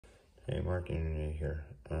Hey, Mark Internet here.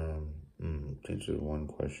 To answer one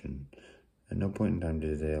question. At no point in time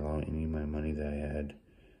did they allow any of my money that I had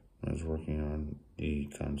when I was working on the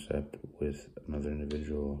concept with another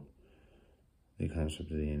individual, the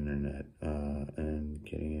concept of the internet, and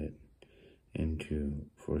getting it into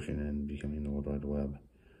fruition and becoming the World Wide Web.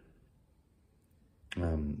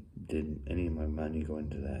 Did any of my money go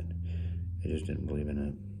into that? I just didn't believe in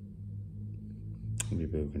it.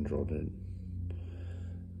 People who controlled it.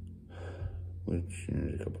 Which,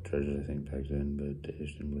 there's a couple churches I think back then, but they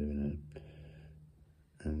just didn't believe in it.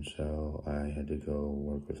 And so I had to go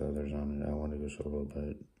work with others on it. I wanted to go solo,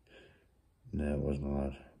 but that wasn't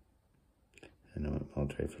allowed. And I went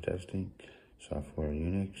military for testing, software,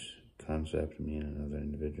 Unix, concept, me and another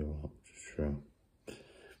individual, which is true.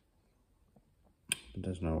 But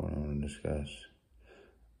that's not what I want to discuss.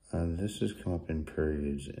 This has come up in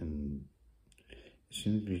periods, and it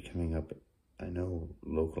seems to be coming up, I know,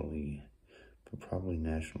 locally, but probably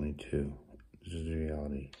nationally too. This is the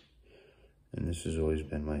reality. And this has always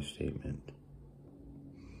been my statement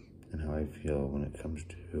and how I feel when it comes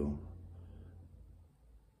to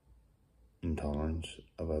intolerance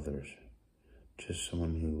of others. Just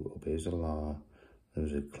someone who obeys the law,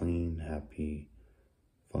 lives a clean, happy,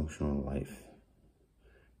 functional life.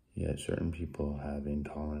 Yet certain people have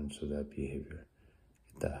intolerance of that behavior.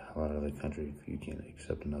 Get the hell out of the country if you can't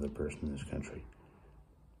accept another person in this country.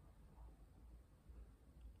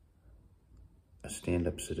 A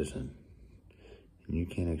stand-up citizen, and you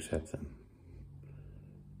can't accept them.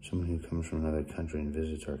 Someone who comes from another country and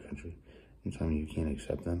visits our country, you tell me you can't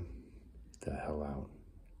accept them? Get the hell out.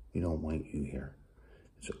 We don't want you here.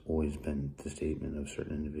 It's always been the statement of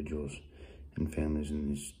certain individuals and families in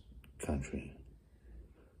this country.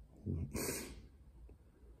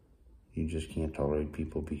 You just can't tolerate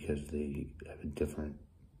people because they have a different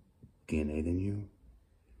DNA than you.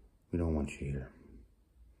 We don't want you here.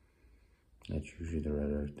 That's usually the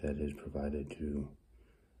rhetoric that is provided to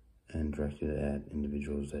and directed at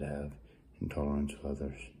individuals that have intolerance of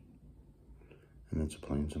others. And that's a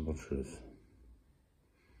plain, simple truth.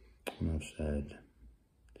 Enough said.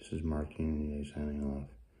 This is Mark Unity signing off.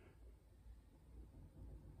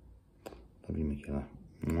 Love you, Michaela.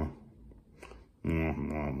 Mwah. Mwah,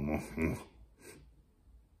 mwah, mwah.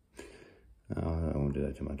 I won't do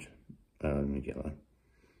that too much. Michaela.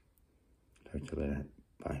 Talk to you later.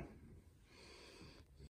 Bye.